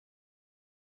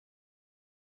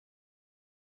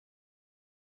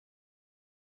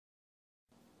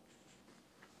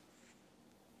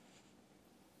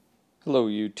Hello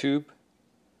YouTube.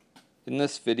 In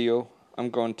this video I'm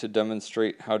going to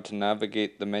demonstrate how to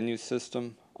navigate the menu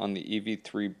system on the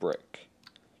EV3 brick.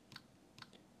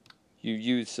 You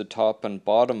use the top and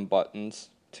bottom buttons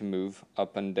to move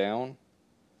up and down.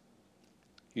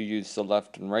 You use the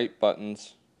left and right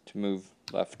buttons to move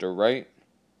left or right.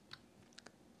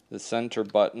 The center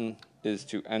button is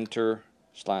to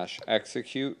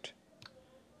enter/execute.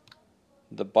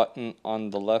 The button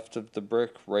on the left of the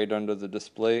brick, right under the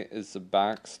display, is the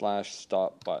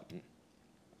back/stop button.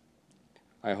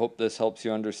 I hope this helps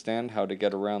you understand how to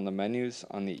get around the menus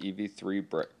on the EV3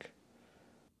 brick.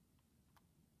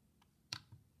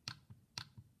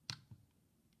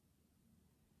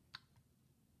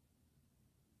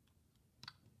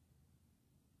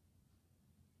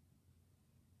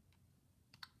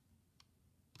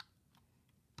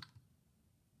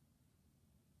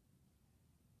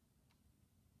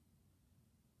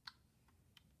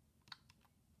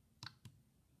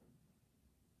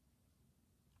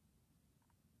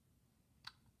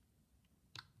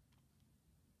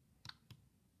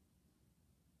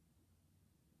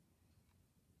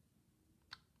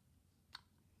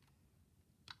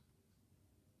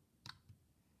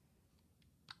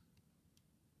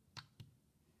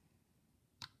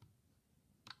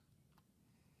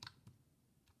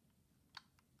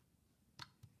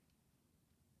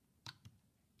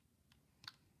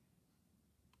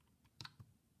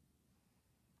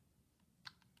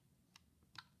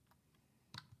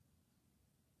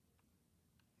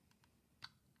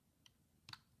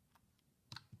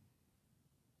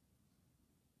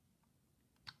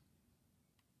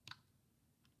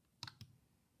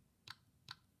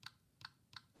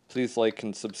 Please like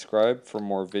and subscribe for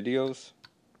more videos.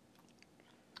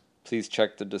 Please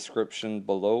check the description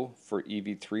below for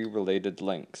EV3 related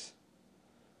links.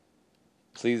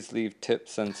 Please leave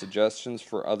tips and suggestions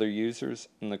for other users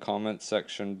in the comments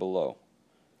section below.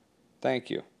 Thank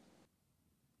you.